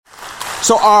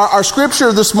So our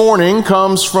scripture this morning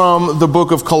comes from the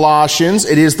book of Colossians.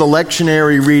 It is the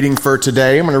lectionary reading for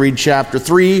today. I'm going to read chapter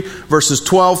 3, verses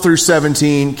 12 through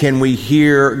 17. Can we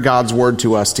hear God's word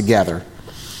to us together?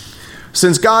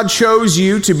 Since God chose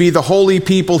you to be the holy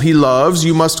people he loves,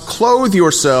 you must clothe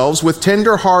yourselves with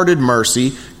tender-hearted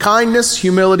mercy, kindness,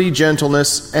 humility,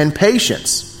 gentleness, and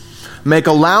patience. Make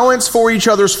allowance for each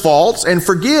other's faults and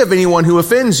forgive anyone who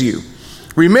offends you.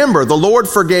 Remember, the Lord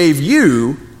forgave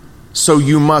you, so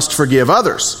you must forgive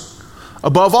others.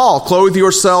 Above all, clothe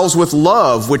yourselves with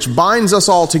love, which binds us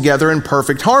all together in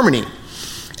perfect harmony.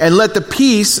 And let the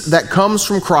peace that comes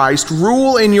from Christ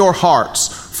rule in your hearts.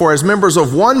 For as members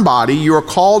of one body, you are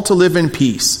called to live in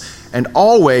peace and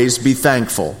always be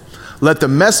thankful. Let the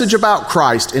message about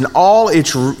Christ in all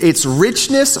its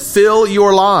richness fill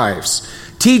your lives.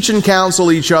 Teach and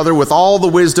counsel each other with all the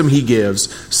wisdom he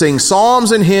gives. Sing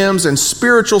psalms and hymns and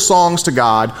spiritual songs to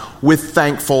God with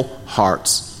thankful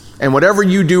hearts. And whatever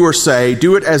you do or say,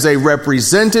 do it as a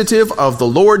representative of the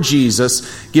Lord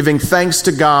Jesus, giving thanks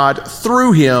to God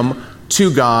through him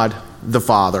to God the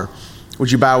Father.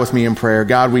 Would you bow with me in prayer?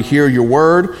 God, we hear your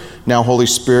word. Now, Holy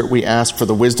Spirit, we ask for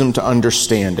the wisdom to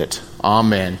understand it.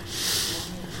 Amen.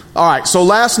 All right, so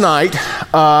last night,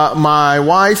 my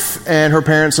wife and her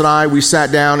parents and I, we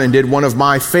sat down and did one of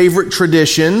my favorite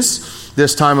traditions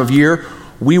this time of year.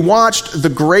 We watched the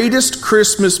greatest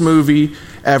Christmas movie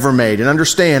ever made. And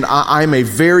understand, I'm a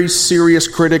very serious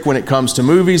critic when it comes to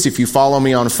movies. If you follow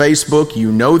me on Facebook,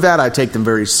 you know that. I take them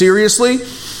very seriously.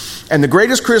 And the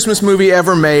greatest Christmas movie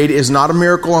ever made is not A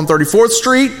Miracle on 34th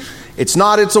Street. It's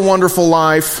not It's a Wonderful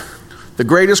Life. The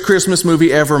greatest Christmas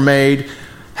movie ever made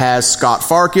has Scott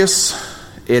Farkus.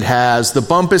 It has the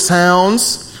Bumpus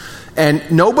Hounds.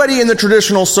 And nobody in the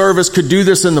traditional service could do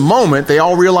this in the moment. They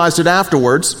all realized it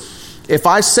afterwards. If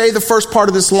I say the first part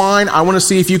of this line, I want to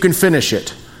see if you can finish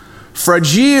it.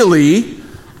 Fragile.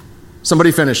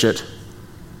 Somebody finish it.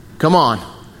 Come on.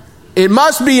 It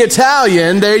must be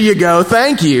Italian. There you go.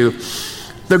 Thank you.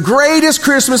 The greatest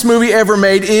Christmas movie ever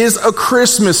made is A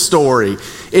Christmas Story.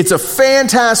 It's a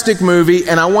fantastic movie,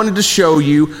 and I wanted to show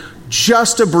you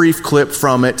just a brief clip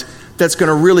from it that's going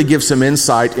to really give some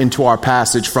insight into our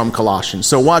passage from Colossians.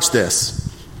 So watch this.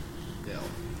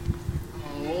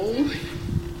 Oh,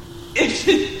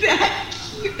 isn't that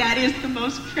cute? That is the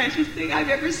most precious thing I've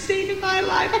ever seen in my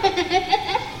life.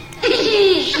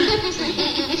 He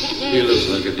looks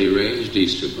like a deranged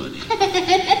Easter bunny.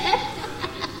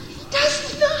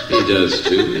 Does not. He does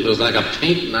too. He looks like a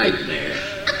pink nightmare.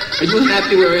 Are you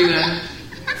happy wearing that?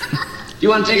 Do you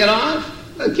want to take it off?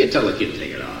 Kid, tell the kid to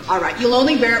take it off. All right, you'll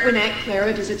only wear it when Aunt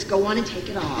Clara visits. Go on and take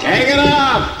it off. Take it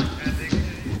off!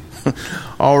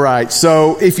 All right,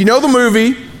 so if you know the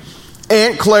movie,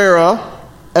 Aunt Clara,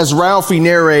 as Ralphie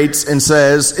narrates and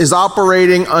says, is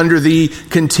operating under the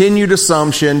continued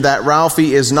assumption that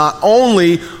Ralphie is not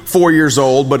only 4 years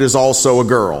old, but is also a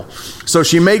girl. So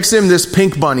she makes him this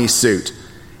pink bunny suit.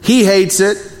 He hates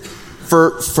it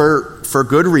for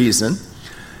good reason.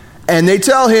 And they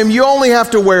tell him, you only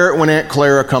have to wear it when Aunt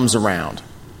Clara comes around.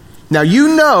 Now,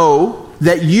 you know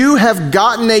that you have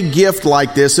gotten a gift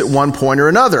like this at one point or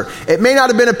another. It may not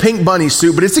have been a pink bunny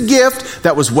suit, but it's a gift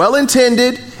that was well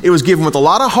intended. It was given with a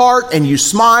lot of heart, and you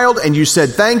smiled, and you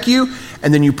said thank you,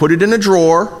 and then you put it in a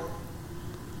drawer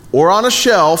or on a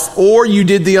shelf, or you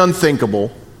did the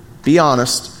unthinkable. Be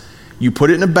honest. You put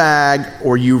it in a bag,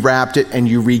 or you wrapped it, and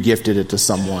you re-gifted it to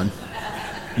someone.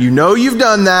 You know you've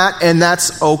done that, and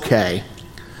that's okay.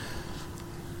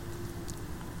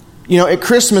 You know, at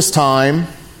Christmas time,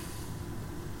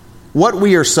 what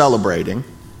we are celebrating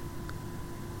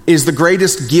is the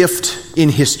greatest gift in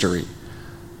history.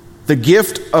 The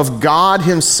gift of God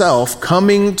himself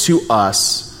coming to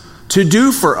us to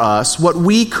do for us what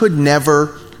we could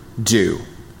never do.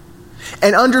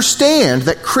 And understand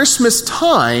that Christmas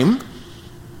time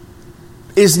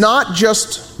is not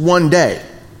just one day.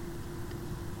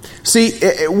 See,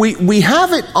 we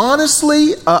have it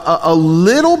honestly a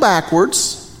little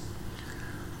backwards.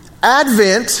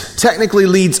 Advent technically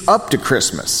leads up to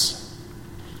Christmas.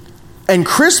 And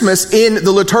Christmas in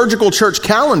the liturgical church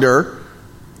calendar,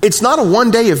 it's not a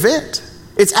one-day event.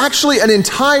 It's actually an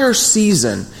entire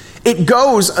season. It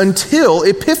goes until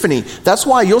Epiphany. That's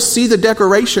why you'll see the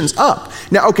decorations up.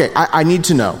 Now, okay, I need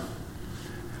to know.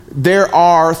 There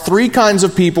are three kinds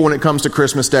of people when it comes to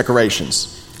Christmas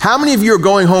decorations. How many of you are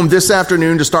going home this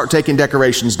afternoon to start taking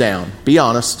decorations down? Be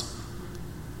honest.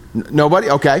 Nobody?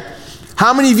 Okay.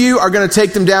 How many of you are going to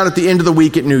take them down at the end of the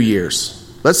week at New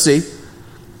Year's? Let's see.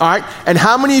 All right. And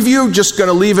how many of you are just going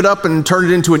to leave it up and turn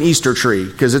it into an Easter tree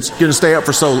because it's going to stay up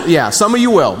for so... Yeah, some of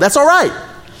you will. That's all right.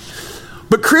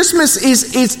 But Christmas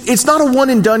it's not a one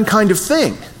and done kind of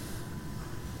thing.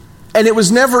 And it was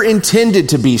never intended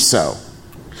to be so.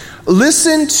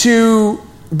 Listen to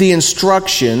the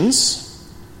instructions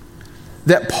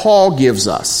that Paul gives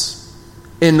us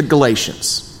in the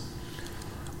Galatians.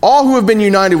 All who have been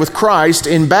united with Christ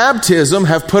in baptism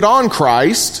have put on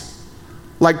Christ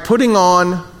like putting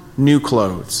on new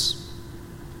clothes.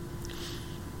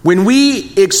 When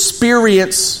we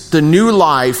experience the new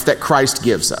life that Christ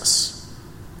gives us,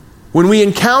 when we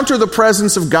encounter the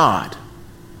presence of God,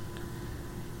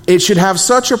 it should have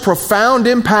such a profound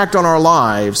impact on our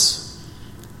lives,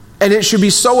 and it should be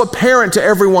so apparent to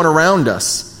everyone around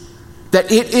us that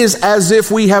it is as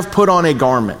if we have put on a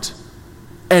garment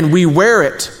and we wear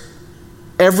it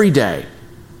every day.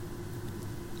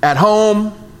 At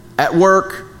home, at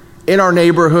work, in our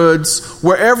neighborhoods,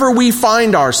 wherever we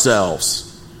find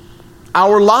ourselves,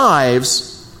 our lives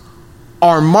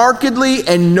are markedly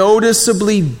and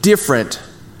noticeably different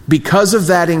because of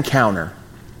that encounter.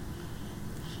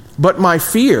 But my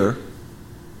fear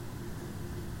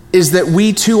is that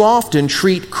we too often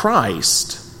treat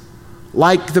Christ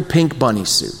like the pink bunny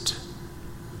suit,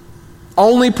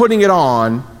 only putting it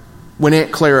on when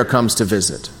Aunt Clara comes to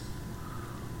visit,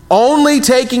 only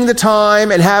taking the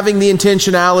time and having the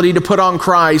intentionality to put on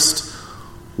Christ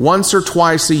once or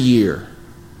twice a year,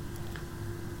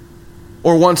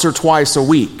 or once or twice a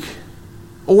week,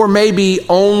 or maybe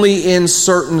only in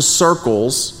certain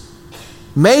circles,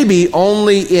 maybe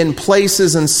only in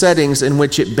places and settings in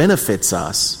which it benefits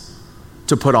us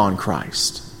to put on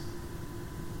Christ.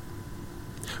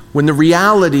 When the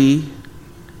reality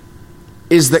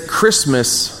is that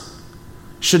Christmas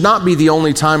should not be the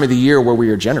only time of the year where we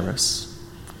are generous.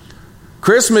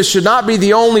 Christmas should not be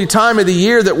the only time of the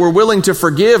year that we're willing to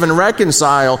forgive and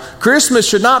reconcile. Christmas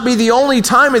should not be the only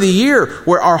time of the year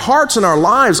where our hearts and our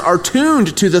lives are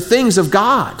tuned to the things of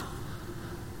God.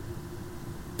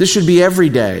 This should be every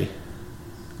day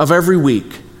of every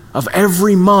week, of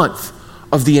every month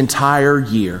of the entire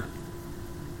year.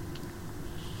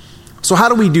 So how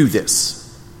do we do this?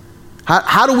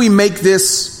 How do we make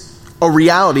this a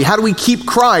reality? How do we keep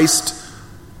Christ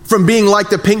from being like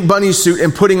the pink bunny suit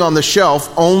and putting on the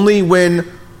shelf only when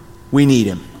we need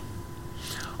him?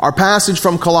 Our passage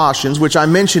from Colossians, which I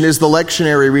mentioned is the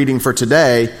lectionary reading for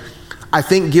today, I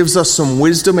think gives us some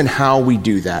wisdom in how we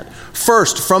do that.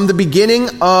 First, from the beginning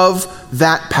of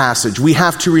that passage, we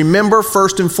have to remember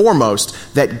first and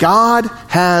foremost that God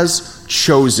has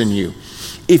chosen you.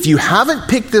 If you haven't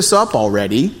picked this up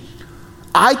already,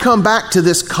 I come back to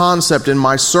this concept in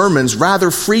my sermons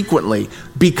rather frequently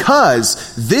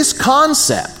because this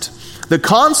concept, the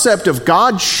concept of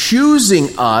God choosing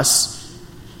us,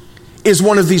 is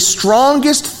one of the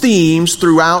strongest themes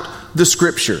throughout the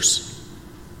Scriptures.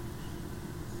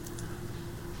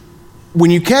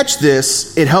 When you catch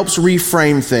this, it helps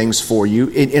reframe things for you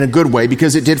in a good way,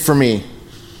 because it did for me.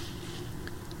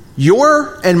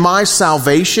 Your and my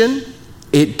salvation,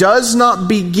 it does not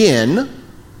begin,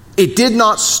 it did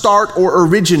not start or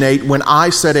originate when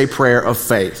I said a prayer of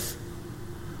faith.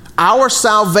 Our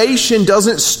salvation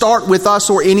doesn't start with us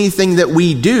or anything that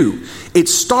we do. It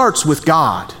starts with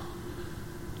God.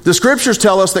 The Scriptures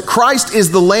tell us that Christ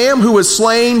is the Lamb who was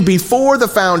slain before the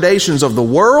foundations of the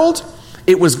world.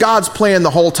 It was God's plan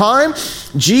the whole time.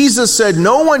 Jesus said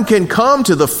no one can come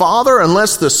to the Father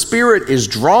unless the Spirit is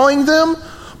drawing them.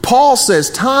 Paul says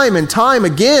time and time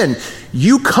again,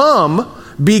 you come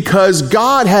because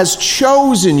God has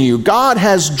chosen you. God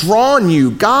has drawn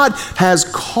you. God has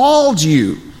called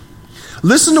you.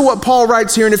 Listen to what Paul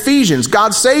writes here in Ephesians.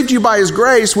 God saved you by His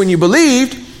grace when you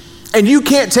believed, and you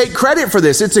can't take credit for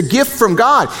this. It's a gift from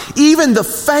God. Even the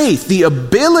faith, the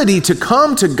ability to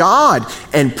come to God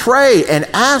and pray and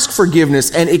ask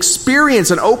forgiveness and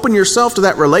experience and open yourself to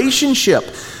that relationship,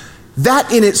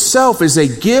 that in itself is a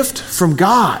gift from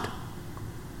God.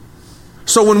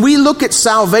 So when we look at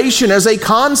salvation as a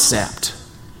concept,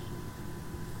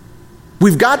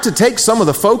 we've got to take some of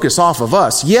the focus off of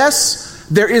us. Yes,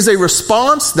 there is a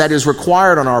response that is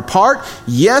required on our part.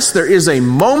 Yes, there is a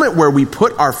moment where we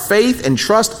put our faith and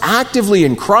trust actively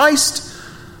in Christ,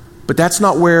 but that's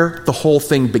not where the whole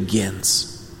thing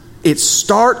begins. It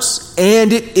starts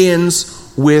and it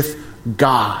ends with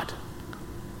God.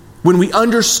 When we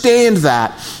understand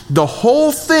that, the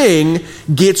whole thing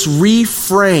gets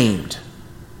reframed.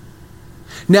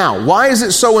 Now, why is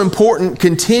it so important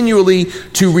continually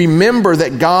to remember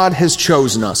that God has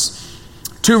chosen us?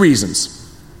 Two reasons.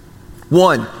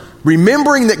 One,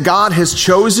 remembering that God has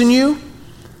chosen you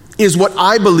is what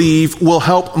I believe will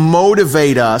help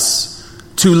motivate us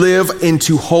to live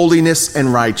into holiness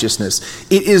and righteousness.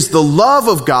 It is the love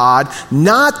of God,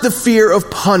 not the fear of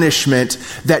punishment,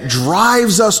 that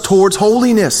drives us towards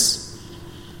holiness.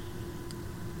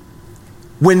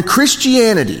 When the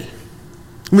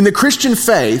Christian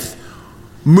faith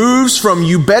moves from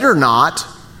you better not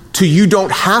to you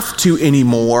don't have to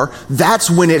anymore, that's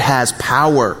when it has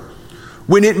power.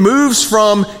 When it moves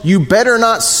from you better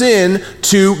not sin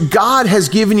to God has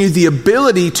given you the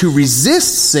ability to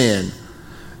resist sin,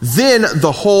 then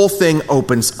the whole thing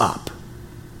opens up.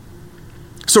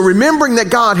 So remembering that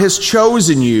God has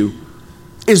chosen you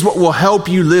is what will help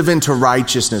you live into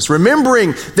righteousness.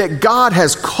 Remembering that God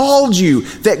has called you,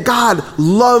 that God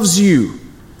loves you.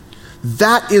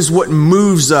 That is what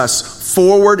moves us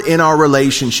forward in our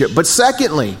relationship. But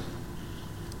secondly,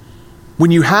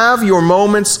 when you have your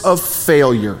moments of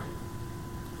failure,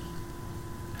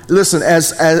 listen,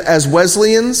 as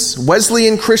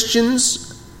Wesleyan Christians,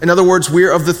 in other words,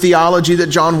 we're of the theology that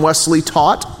John Wesley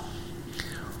taught.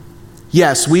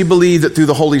 Yes, we believe that through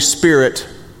the Holy Spirit,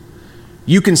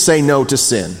 you can say no to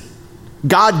sin.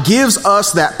 God gives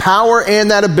us that power and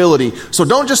that ability. So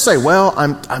don't just say, well,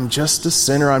 I'm just a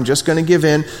sinner, I'm just going to give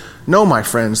in. No, my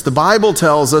friends, the Bible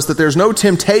tells us that there's no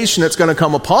temptation that's going to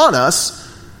come upon us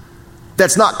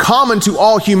that's not common to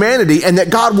all humanity, and that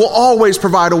God will always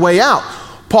provide a way out.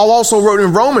 Paul also wrote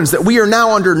in Romans that we are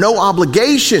now under no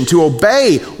obligation to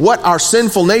obey what our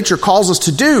sinful nature calls us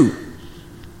to do.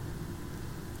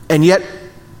 And yet,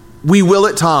 we will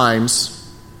at times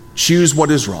choose what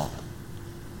is wrong.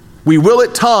 We will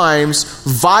at times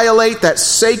violate that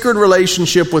sacred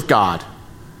relationship with God.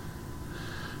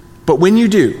 But when you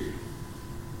do,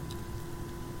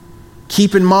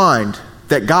 keep in mind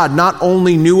that God not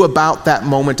only knew about that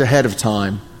moment ahead of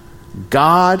time,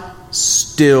 God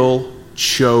still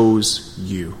chose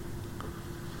you.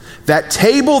 That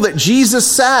table that Jesus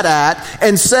sat at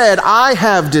and said, I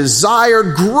have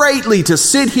desired greatly to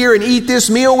sit here and eat this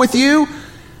meal with you,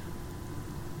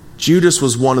 Judas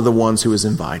was one of the ones who was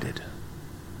invited.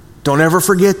 Don't ever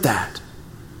forget that.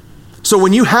 So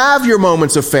when you have your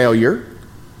moments of failure,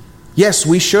 yes,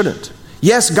 we shouldn't.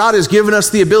 Yes, God has given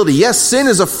us the ability. Yes, sin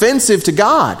is offensive to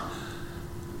God.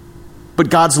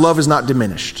 But God's love is not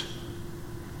diminished.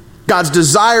 God's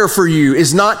desire for you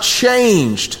is not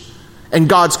changed. And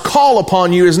God's call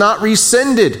upon you is not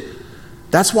rescinded.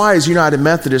 That's why as United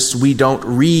Methodists, we don't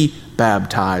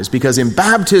re-baptize. Because in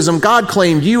baptism, God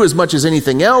claimed you as much as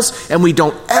anything else. And we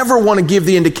don't ever want to give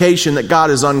the indication that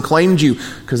God has unclaimed you.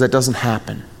 Because that doesn't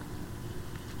happen.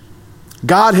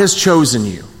 God has chosen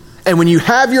you. And when you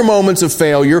have your moments of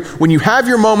failure, when you have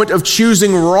your moment of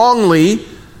choosing wrongly,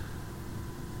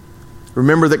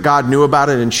 remember that God knew about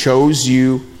it and chose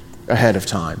you ahead of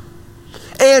time.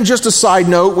 And just a side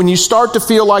note, when you start to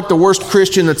feel like the worst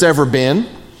Christian that's ever been,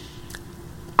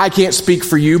 I can't speak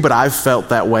for you, but I've felt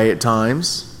that way at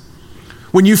times.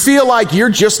 When you feel like you're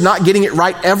just not getting it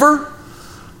right ever,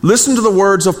 listen to the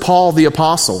words of Paul the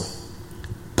Apostle.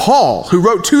 Paul, who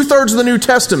wrote 2/3 of the New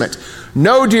Testament.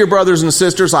 No, dear brothers and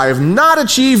sisters, I have not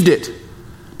achieved it.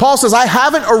 Paul says, I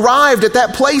haven't arrived at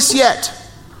that place yet.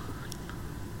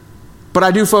 But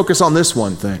I do focus on this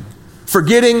one thing.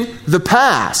 Forgetting the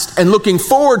past and looking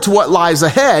forward to what lies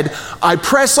ahead, I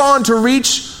press on to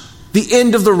reach the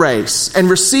end of the race and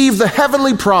receive the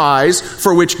heavenly prize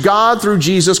for which God, through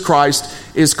Jesus Christ,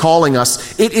 is calling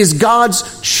us. It is God's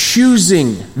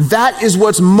choosing. That is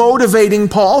what's motivating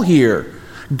Paul here.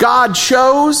 God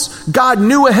chose, God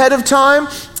knew ahead of time,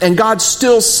 and God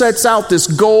still sets out this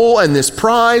goal and this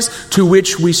prize to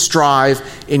which we strive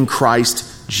in Christ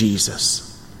Jesus.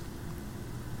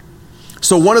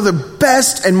 So one of the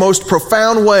best and most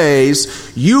profound ways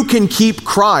you can keep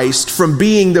Christ from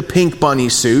being the pink bunny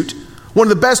suit, one of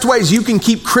the best ways you can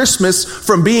keep Christmas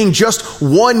from being just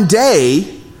one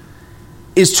day,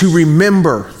 is to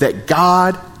remember that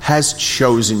God has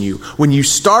chosen you. When you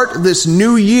start this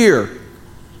new year,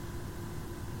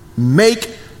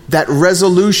 make that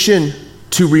resolution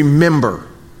to remember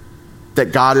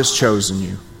that God has chosen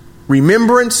you.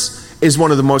 Remembrance is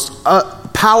one of the most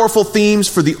powerful themes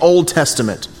for the Old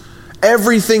Testament.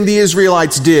 Everything the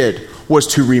Israelites did was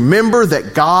to remember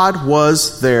that God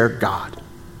was their God.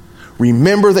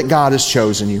 Remember that God has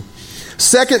chosen you.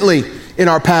 Secondly, in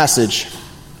our passage,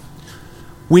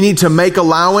 we need to make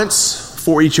allowance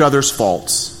for each other's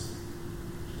faults.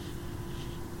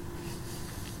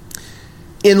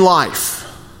 In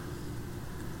life,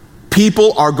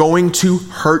 people are going to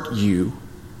hurt you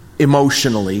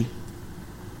emotionally,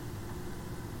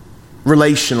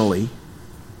 relationally,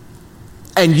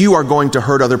 and you are going to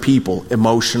hurt other people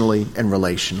emotionally and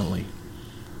relationally.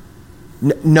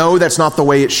 No, that's not the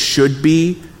way it should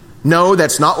be. No,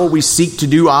 that's not what we seek to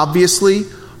do, obviously,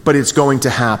 but it's going to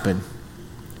happen.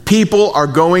 People are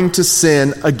going to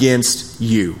sin against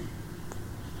you.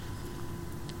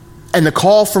 And the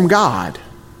call from God,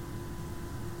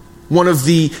 one of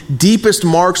the deepest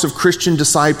marks of Christian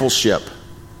discipleship,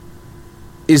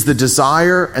 is the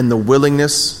desire and the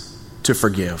willingness to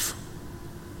forgive.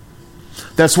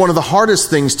 That's one of the hardest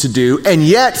things to do, and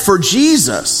yet for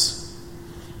Jesus,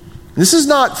 this is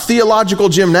not theological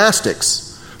gymnastics.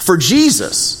 For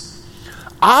Jesus,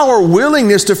 our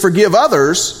willingness to forgive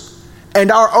others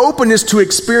and our openness to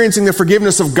experiencing the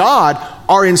forgiveness of God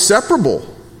are inseparable.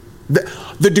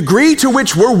 The degree to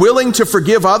which we're willing to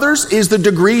forgive others is the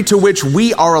degree to which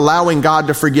we are allowing God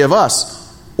to forgive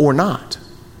us or not.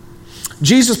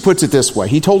 Jesus puts it this way.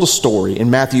 He told a story in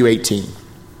Matthew 18.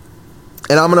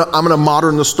 And I'm gonna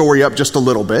modern the story up just a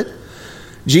little bit.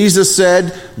 Jesus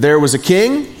said there was a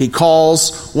king. He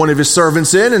calls one of his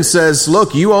servants in and says,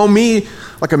 look, you owe me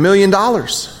like $1 million.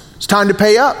 It's time to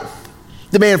pay up.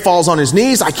 The man falls on his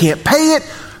knees. I can't pay it.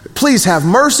 Please have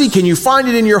mercy. Can you find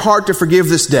it in your heart to forgive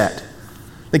this debt?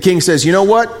 The king says, you know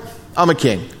what? I'm a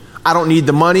king. I don't need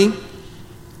the money.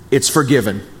 It's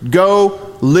forgiven.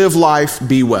 Go, live life,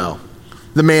 be well.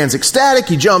 The man's ecstatic.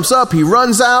 He jumps up. He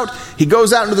runs out. He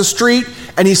goes out into the street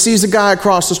and he sees a guy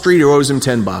across the street who owes him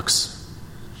 $10.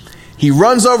 He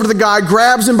runs over to the guy,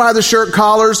 grabs him by the shirt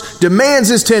collars, demands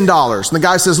his $10. And the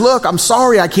guy says, look, I'm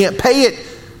sorry, I can't pay it.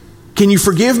 Can you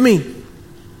forgive me?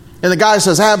 And the guy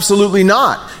says, absolutely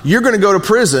not. You're going to go to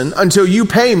prison until you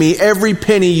pay me every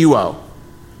penny you owe.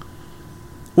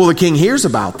 Well, the king hears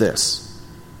about this,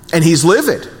 and he's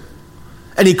livid.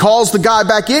 And he calls the guy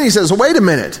back in. He says, wait a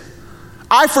minute.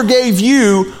 I forgave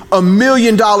you $1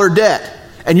 million debt,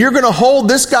 and you're going to hold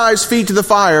this guy's feet to the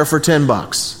fire for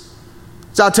 $10.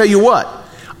 So I'll tell you what,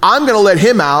 I'm going to let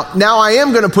him out. Now I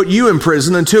am going to put you in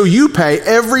prison until you pay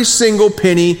every single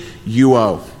penny you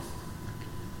owe.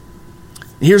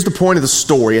 Here's the point of the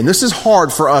story, and this is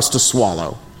hard for us to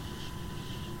swallow.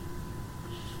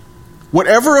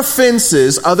 Whatever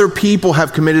offenses other people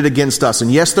have committed against us,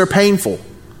 and yes, they're painful.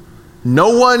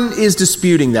 No one is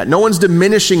disputing that. No one's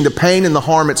diminishing the pain and the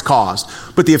harm it's caused.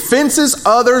 But the offenses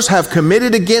others have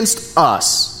committed against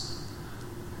us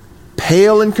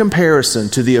pale in comparison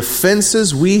to the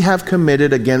offenses we have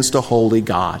committed against a holy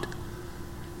God.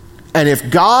 And if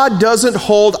God doesn't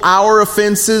hold our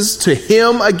offenses to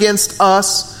him against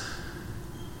us,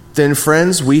 then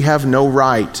friends, we have no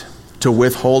right to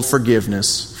withhold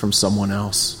forgiveness from someone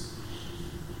else.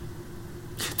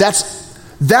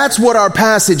 That's what our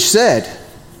passage said.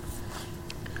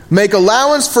 Make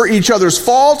allowance for each other's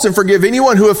faults and forgive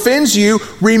anyone who offends you.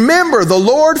 Remember, the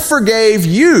Lord forgave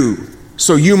you,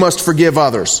 so you must forgive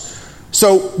others.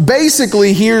 So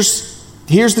basically, here's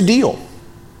the deal.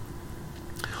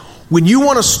 When you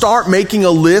want to start making a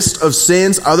list of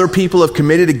sins other people have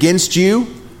committed against you,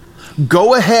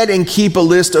 go ahead and keep a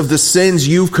list of the sins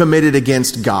you've committed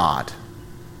against God.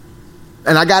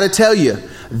 And I got to tell you,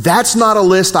 that's not a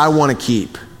list I want to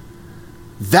keep.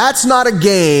 That's not a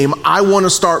game I want to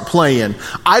start playing.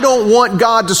 I don't want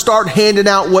God to start handing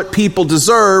out what people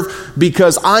deserve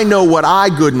because I know what I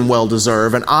good and well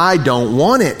deserve, and I don't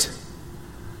want it.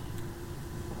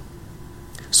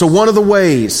 So one of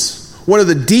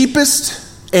the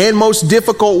deepest and most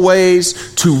difficult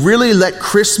ways to really let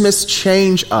Christmas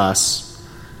change us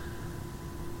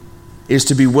is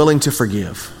to be willing to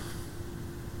forgive.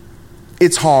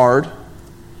 It's hard.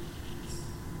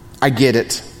 I get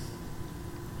it.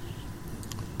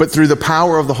 But through the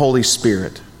power of the Holy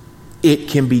Spirit, it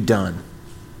can be done.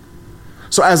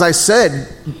 So as I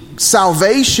said,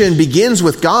 salvation begins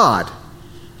with God.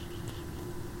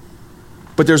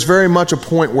 But there's very much a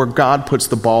point where God puts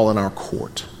the ball in our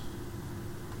court.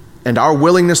 And our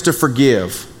willingness to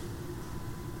forgive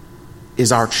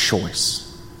is our choice.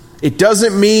 It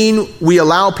doesn't mean we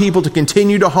allow people to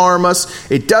continue to harm us.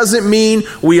 It doesn't mean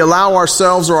we allow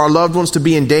ourselves or our loved ones to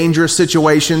be in dangerous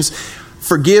situations.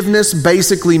 Forgiveness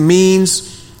basically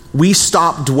means we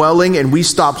stop dwelling and we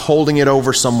stop holding it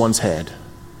over someone's head.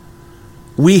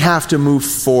 We have to move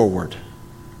forward.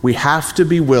 We have to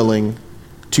be willing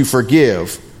to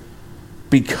forgive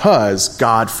because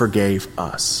God forgave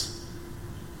us.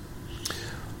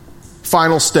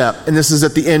 Final step, and this is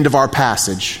at the end of our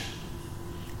passage.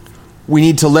 We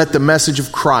need to let the message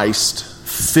of Christ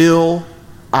fill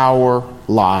our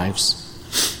lives.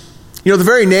 You know, the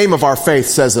very name of our faith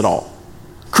says it all.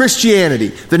 Christianity,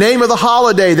 the name of the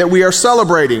holiday that we are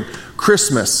celebrating,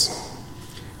 Christmas.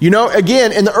 You know,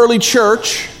 again, in the early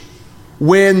church,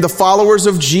 when the followers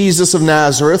of Jesus of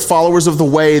Nazareth, followers of the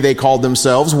way they called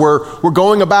themselves, were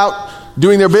going about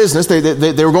doing their business.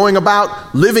 They were going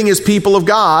about living as people of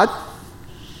God.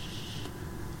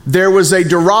 There was a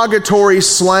derogatory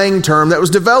slang term that was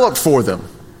developed for them.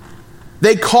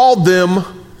 They called them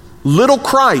little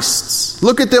Christs.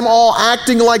 Look at them all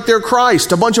acting like they're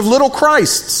Christ, a bunch of little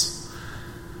Christs.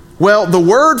 Well, the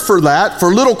word for that,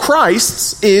 for little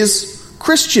Christs, is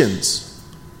Christians.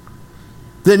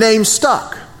 The name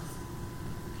stuck.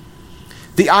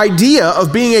 The idea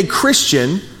of being a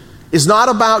Christian is not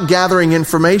about gathering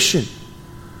information.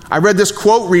 I read this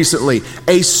quote recently.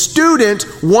 A student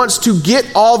wants to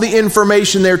get all the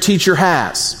information their teacher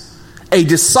has. A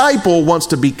disciple wants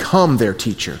to become their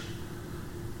teacher.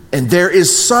 And there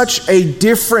is such a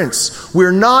difference.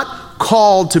 We're not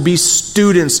called to be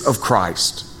students of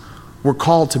Christ. We're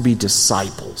called to be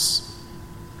disciples.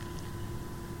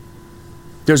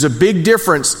 There's a big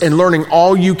difference in learning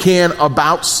all you can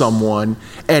about someone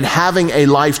and having a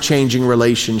life-changing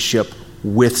relationship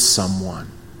with someone.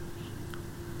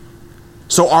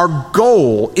 So our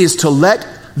goal is to let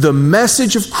the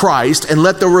message of Christ and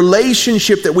let the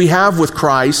relationship that we have with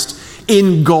Christ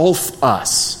engulf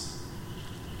us.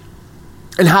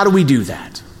 And how do we do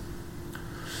that?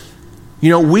 You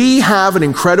know, we have an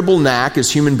incredible knack as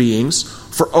human beings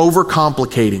for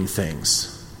overcomplicating things.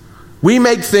 We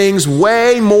make things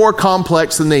way more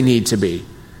complex than they need to be.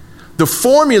 The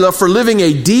formula for living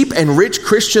a deep and rich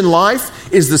Christian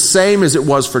life is the same as it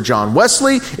was for John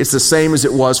Wesley. It's the same as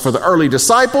it was for the early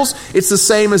disciples. It's the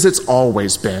same as it's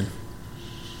always been.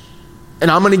 And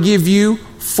I'm going to give you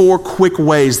 4 quick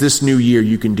ways this new year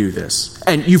you can do this.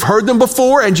 And you've heard them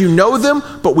before and you know them,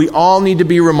 but we all need to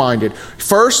be reminded.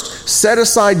 First, set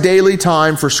aside daily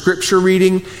time for scripture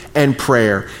reading and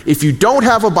prayer. If you don't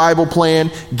have a Bible plan,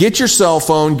 get your cell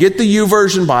phone, get the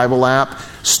YouVersion Bible app,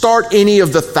 start any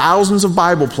of the thousands of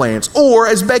Bible plans. Or,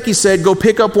 as Becky said, go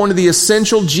pick up one of the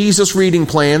essential Jesus reading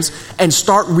plans and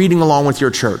start reading along with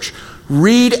your church.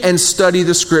 Read and study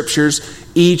the scriptures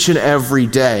each and every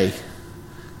day.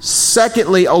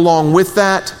 Secondly, along with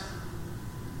that,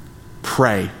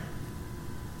 pray.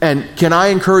 And can I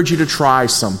encourage you to try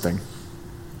something?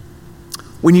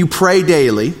 When you pray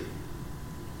daily,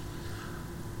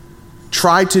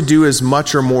 try to do as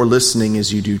much or more listening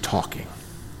as you do talking.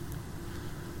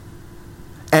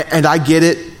 And I get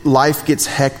it, life gets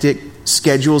hectic,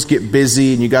 schedules get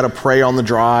busy, and you got to pray on the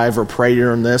drive or pray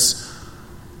during this.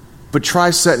 But try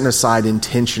setting aside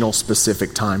intentional,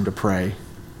 specific time to pray.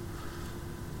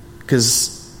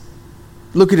 Because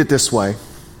look at it this way.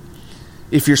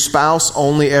 If your spouse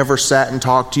only ever sat and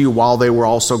talked to you while they were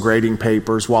also grading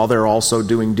papers, while they're also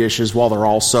doing dishes, while they're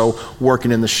also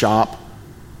working in the shop,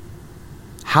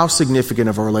 how significant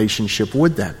of a relationship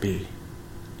would that be?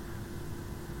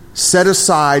 Set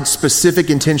aside specific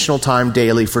intentional time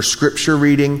daily for scripture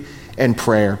reading and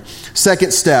prayer.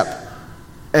 Second step,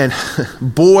 and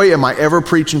boy, am I ever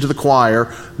preaching to the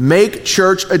choir, make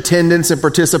church attendance and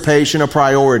participation a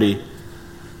priority.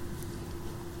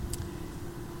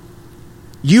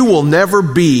 You will never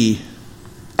be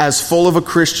as full of a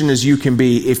Christian as you can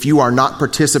be if you are not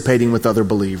participating with other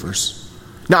believers.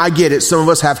 Now, I get it. Some of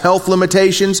us have health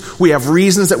limitations. We have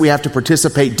reasons that we have to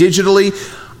participate digitally.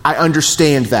 I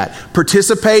understand that.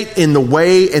 Participate in the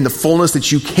way and the fullness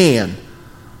that you can.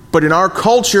 But in our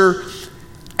culture,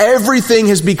 everything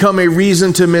has become a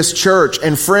reason to miss church.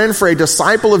 And friend, for a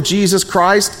disciple of Jesus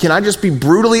Christ, can I just be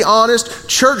brutally honest?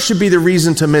 Church should be the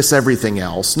reason to miss everything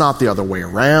else, not the other way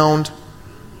around.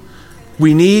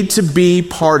 We need to be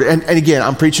part of, and again,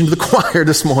 I'm preaching to the choir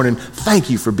this morning. Thank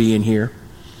you for being here.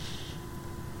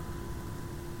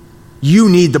 You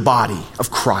need the body of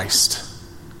Christ.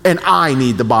 And I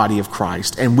need the body of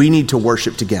Christ. And we need to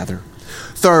worship together.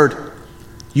 Third,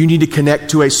 you need to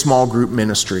connect to a small group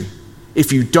ministry.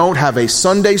 If you don't have a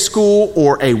Sunday school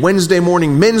or a Wednesday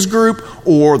morning men's group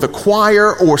or the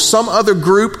choir or some other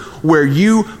group where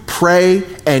you pray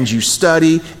and you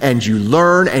study and you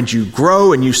learn and you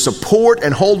grow and you support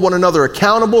and hold one another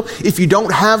accountable, if you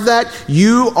don't have that,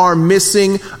 you are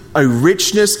missing a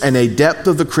richness and a depth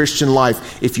of the Christian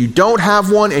life. If you don't have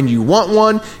one and you want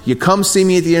one, you come see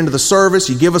me at the end of the service,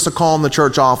 you give us a call in the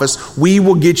church office, we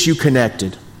will get you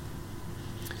connected.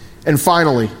 And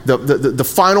finally, the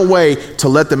final way to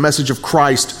let the message of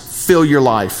Christ fill your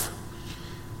life,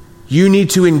 you need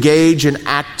to engage in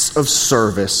acts of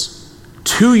service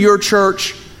to your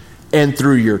church and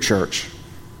through your church.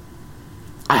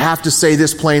 I have to say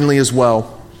this plainly as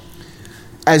well.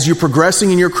 As you're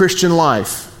progressing in your Christian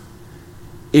life,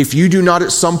 if you do not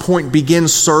at some point begin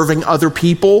serving other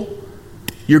people,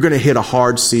 you're going to hit a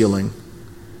hard ceiling.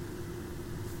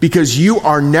 Because you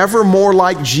are never more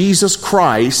like Jesus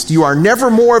Christ. You are never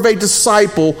more of a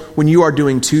disciple when you are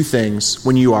doing two things: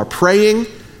 when you are praying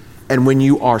and when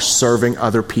you are serving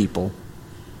other people.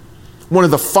 One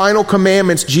of the final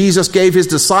commandments Jesus gave his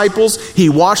disciples, he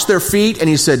washed their feet and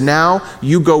he said, now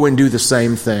you go and do the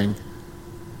same thing.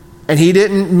 And he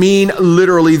didn't mean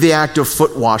literally the act of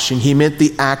foot washing. He meant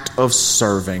the act of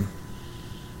serving.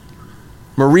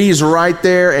 Marie's right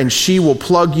there, and she will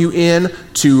plug you in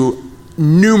to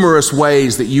numerous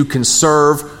ways that you can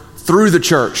serve through the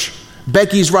church.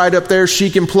 Becky's right up there. She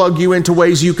can plug you into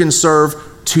ways you can serve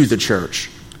to the church.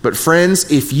 But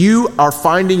friends, if you are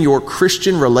finding your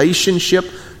Christian relationship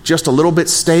just a little bit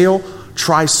stale,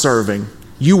 try serving.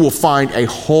 You will find a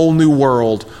whole new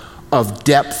world of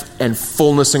depth and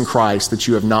fullness in Christ that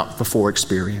you have not before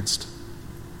experienced.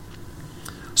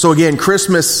 So again,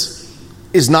 Christmas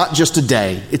is not just a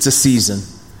day, it's a season.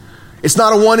 It's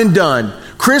not a one and done.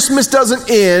 Christmas doesn't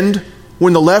end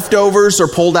when the leftovers are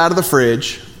pulled out of the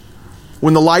fridge,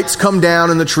 when the lights come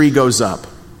down and the tree goes up.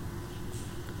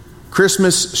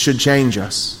 Christmas should change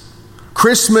us.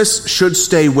 Christmas should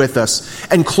stay with us.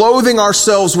 And clothing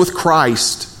ourselves with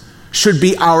Christ should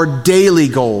be our daily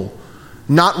goal.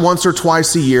 Not once or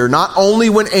twice a year. Not only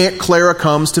when Aunt Clara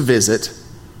comes to visit.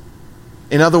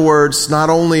 In other words, not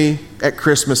only at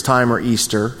Christmas time or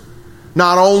Easter.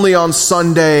 Not only on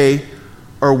Sunday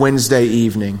or Wednesday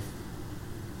evening.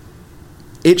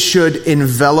 It should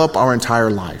envelop our entire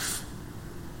life.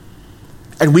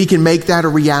 And we can make that a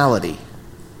reality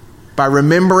by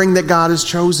remembering that God has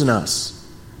chosen us.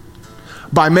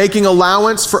 By making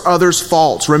allowance for others'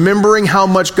 faults. Remembering how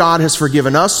much God has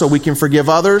forgiven us so we can forgive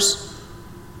others.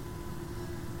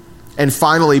 And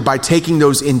finally, by taking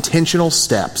those intentional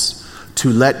steps to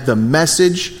let the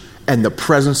message and the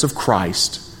presence of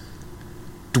Christ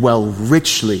dwell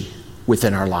richly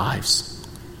within our lives.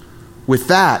 With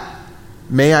that,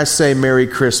 may I say Merry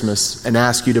Christmas and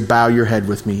ask you to bow your head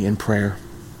with me in prayer.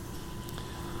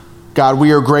 God,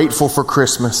 we are grateful for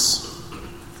Christmas.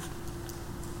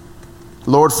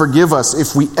 Lord, forgive us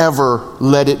if we ever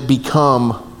let it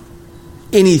become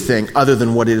anything other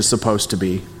than what it is supposed to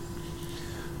be.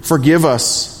 Forgive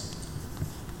us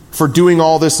for doing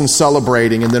all this and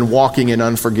celebrating and then walking in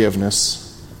unforgiveness.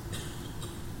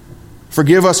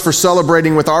 Forgive us for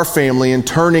celebrating with our family and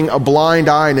turning a blind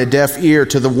eye and a deaf ear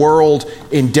to the world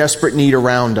in desperate need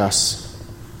around us.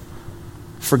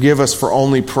 Forgive us for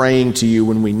only praying to you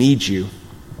when we need you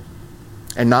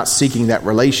and not seeking that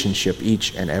relationship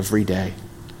each and every day.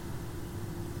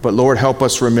 But Lord, help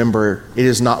us remember it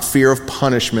is not fear of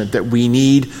punishment that we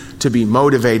need to be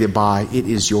motivated by. It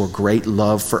is your great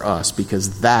love for us,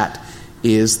 because that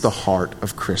is the heart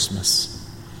of Christmas.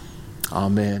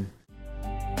 Amen.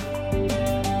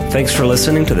 Thanks for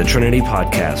listening to the Trinity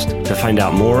Podcast. To find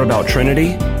out more about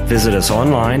Trinity, visit us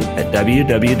online at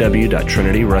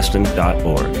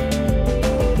www.trinityruston.org.